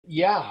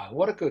Yeah,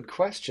 what a good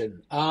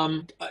question.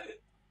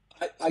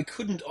 I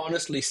couldn't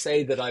honestly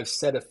say that I've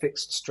set a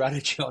fixed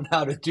strategy on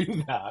how to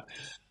do that.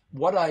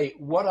 What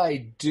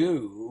I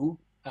do,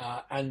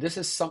 and this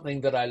is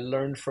something that I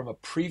learned from a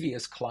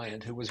previous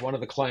client who was one of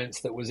the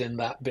clients that was in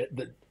that bit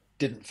that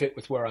didn't fit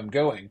with where I'm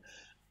going.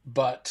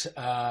 But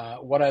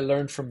what I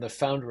learned from the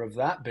founder of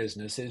that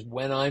business is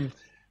when I'm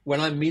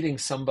meeting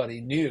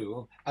somebody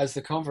new, as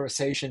the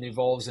conversation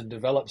evolves and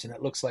develops, and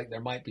it looks like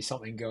there might be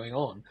something going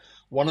on,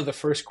 one of the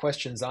first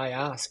questions I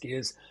ask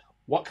is,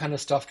 "What kind of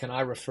stuff can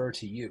I refer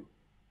to you?"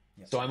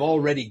 Yeah. So I'm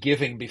already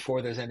giving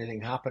before there's anything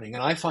happening,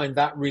 and I find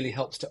that really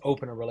helps to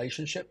open a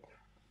relationship.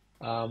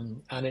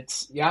 And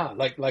it's yeah,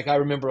 like I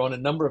remember on a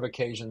number of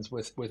occasions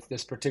with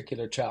this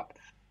particular chap,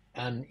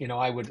 and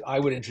I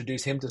would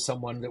introduce him to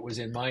someone that was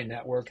in my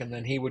network, and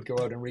then he would go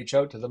out and reach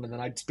out to them, and then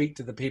I'd speak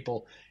to the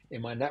people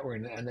in my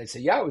network, and they'd say,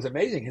 "Yeah, it was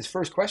amazing." His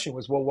first question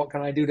was, "Well, what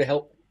can I do to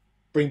help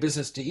bring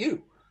business to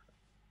you?"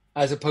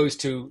 As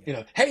opposed to,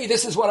 Yeah. "Hey,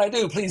 this is what I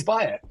do. Please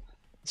buy it."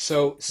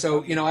 So The so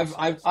value I've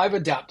proposition.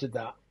 adapted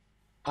that.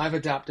 I've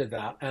adapted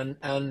that, and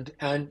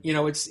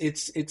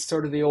it's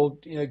sort of the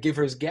old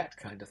givers get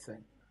kind of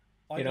thing,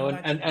 I'd and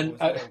imagine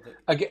though as well that.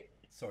 again,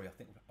 Sorry, I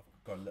think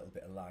I've got a little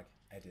bit of lag.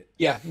 Edit.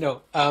 yeah,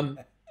 no.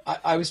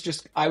 I was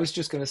just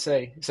going to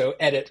say. So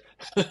edit.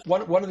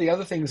 One of the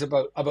other things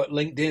about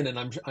LinkedIn,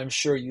 and I'm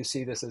sure you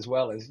see this as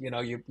well, is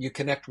you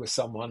connect with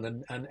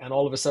someone, and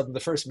all of a sudden the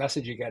first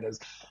message you get is,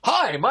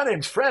 "Hi, my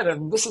name's Fred,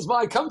 and this is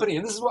my company,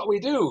 and this is what we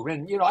do,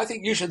 and I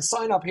think you should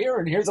sign up here,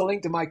 and here's a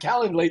link to my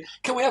Calendly.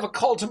 Can we have a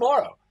call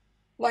tomorrow?"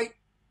 Like,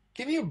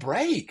 give me a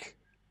break.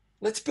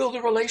 Let's build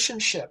a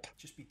relationship.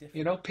 Just be different.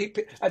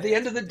 Just At the dare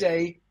end to of the be different.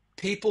 day,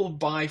 people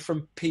buy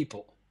from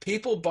people.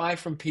 People buy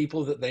from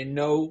people that they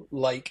know,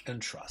 like,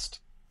 and trust.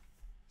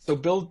 So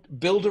build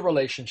a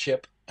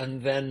relationship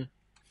and then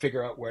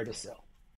figure out where to sell.